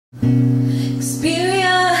Experience.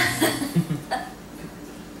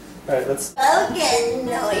 Alright, let's... Okay,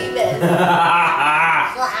 no, even.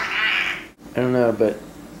 I don't know, but...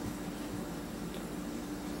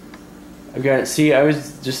 I've got it. See, I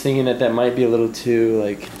was just thinking that that might be a little too,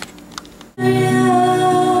 like...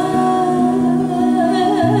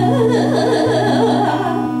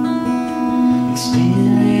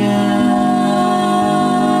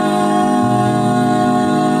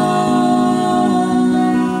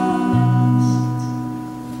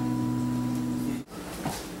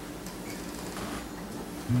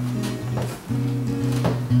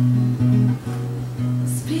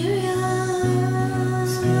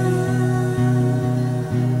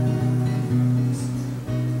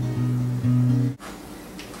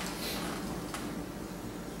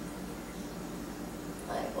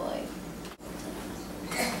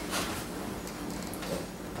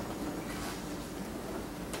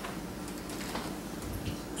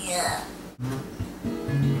 Yeah.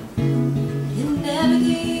 And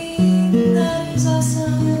everything that is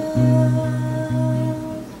awesome.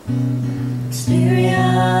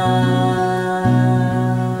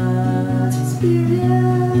 Experience,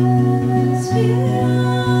 experience,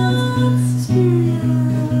 experience,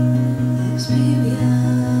 experience, experience.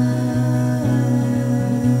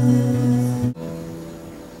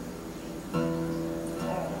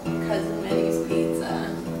 Cousin Minnie's Pizza.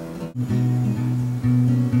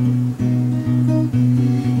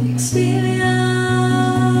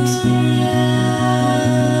 Experience, experience.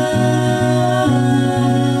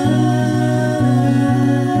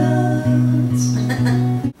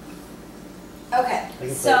 Okay,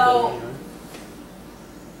 so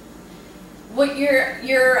what your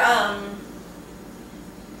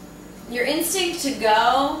instinct to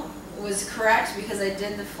go was correct because I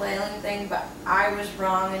did the flailing thing, but I was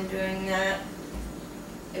wrong in doing that.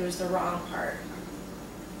 It was the wrong part.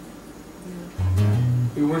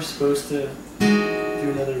 We were supposed to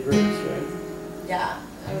do another verse, right? Yeah,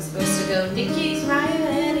 I was supposed to go, Nicky's right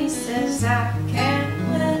and he says I can't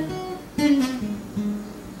win.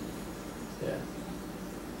 Yeah.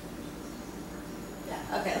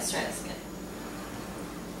 Yeah, okay, let's try this again.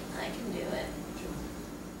 I can do it.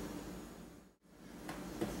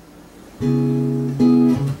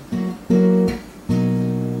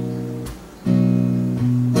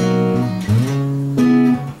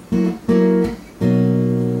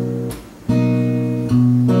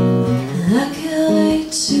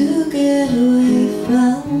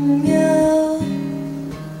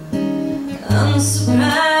 I'm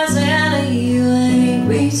surprised that you ain't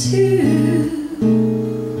me too.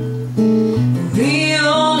 We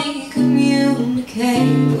only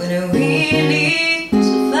communicate when we need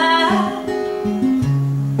to fight.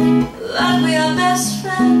 Like we are best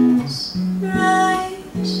friends, right?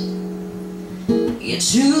 You're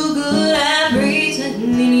too good at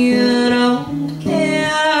pretending you don't care.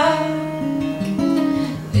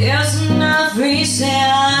 There's enough reason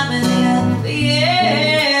in the air.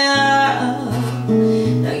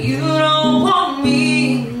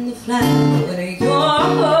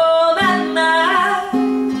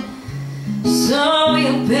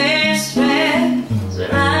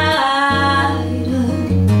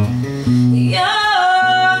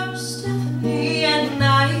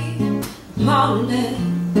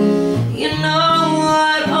 You know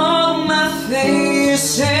what all my face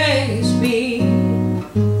says me,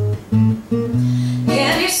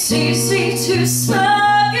 and it's easy to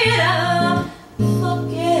suck it up,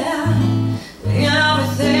 forget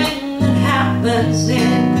everything that happens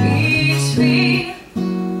in between.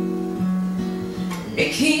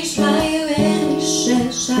 Nicky's right when he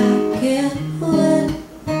says I can't win,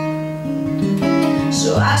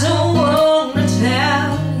 so I don't wanna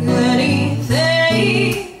tell you anything.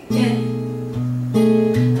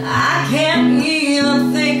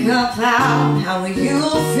 About how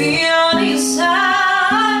you'll feel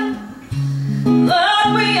inside,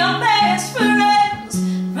 but we are best friends,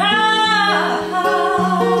 right?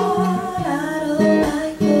 I don't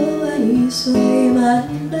like the way you say my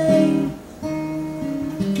name.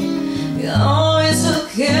 You're always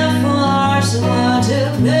looking for someone to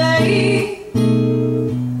blame.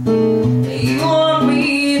 You want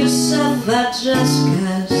me to suffer just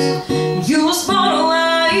 'cause you were smart.